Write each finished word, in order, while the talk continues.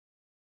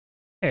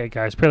Hey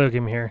guys, Paleo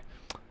Game here.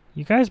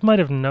 You guys might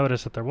have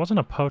noticed that there wasn't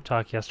a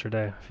Poetalk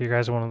yesterday. If you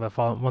guys are one of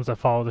the ones that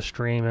follow the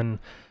stream, and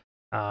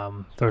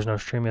there was no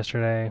stream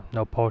yesterday,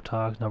 no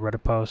Poetalk, no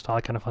Reddit post, all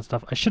that kind of fun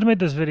stuff. I should have made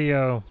this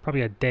video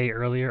probably a day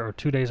earlier or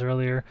 2 days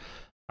earlier,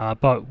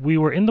 but we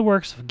were in the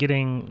works of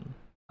getting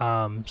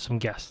some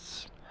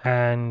guests,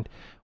 and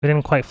we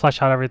didn't quite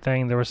flesh out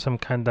everything. There was some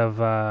kind of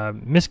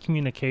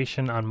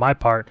miscommunication on my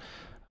part.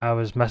 I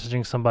was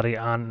messaging somebody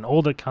on an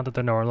old account that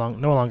they're no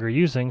longer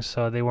using,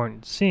 so they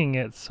weren't seeing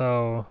it,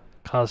 so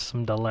caused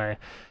some delay.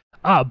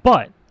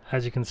 But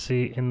as you can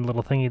see in the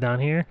little thingy down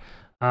here,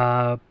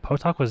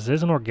 Poetalk was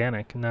Ziz and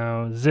Organic.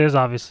 Now, Ziz,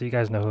 obviously, you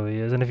guys know who he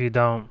is, and if you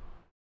don't,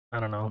 I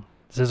don't know,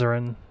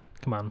 Zizarin,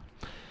 come on.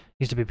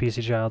 Used to be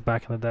PC Child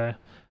back in the day.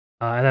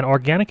 And then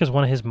Organic is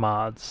one of his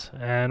mods,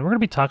 and we're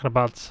going to be talking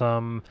about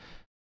some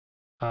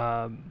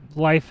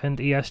life and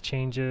ES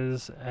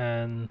changes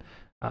and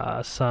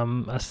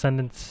some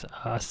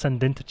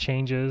ascendant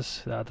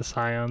changes. The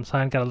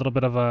Scion got a little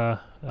bit of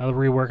a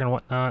rework and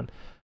whatnot,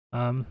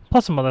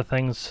 plus some other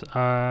things.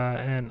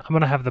 And I'm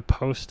gonna have the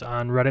post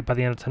on Reddit by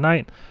the end of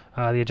tonight.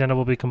 The agenda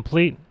will be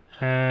complete,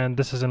 and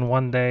this is in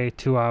 1 day,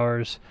 2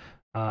 hours.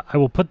 I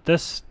will put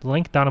this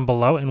link down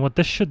below, and what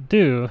this should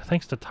do,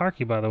 thanks to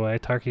Tarky, by the way.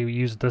 Tarky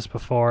used this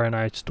before, and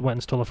I just went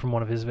and stole it from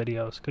one of his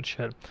videos. Good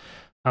shit.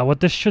 What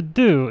this should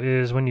do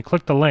is when you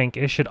click the link,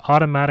 it should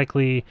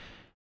automatically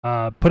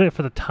put it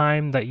for the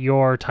time that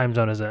your time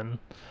zone is in.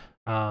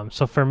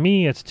 So for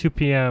me, it's 2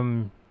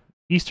 p.m.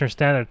 Eastern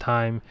Standard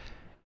Time,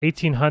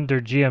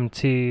 1800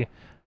 GMT,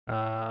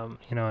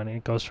 and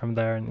it goes from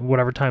there. And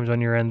whatever time zone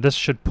you're in, this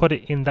should put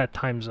it in that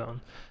time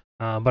zone.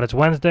 But it's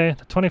Wednesday,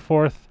 the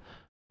 24th,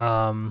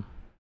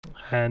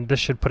 and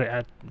this should put it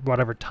at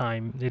whatever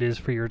time it is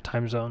for your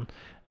time zone.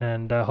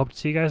 And hope to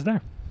see you guys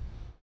there.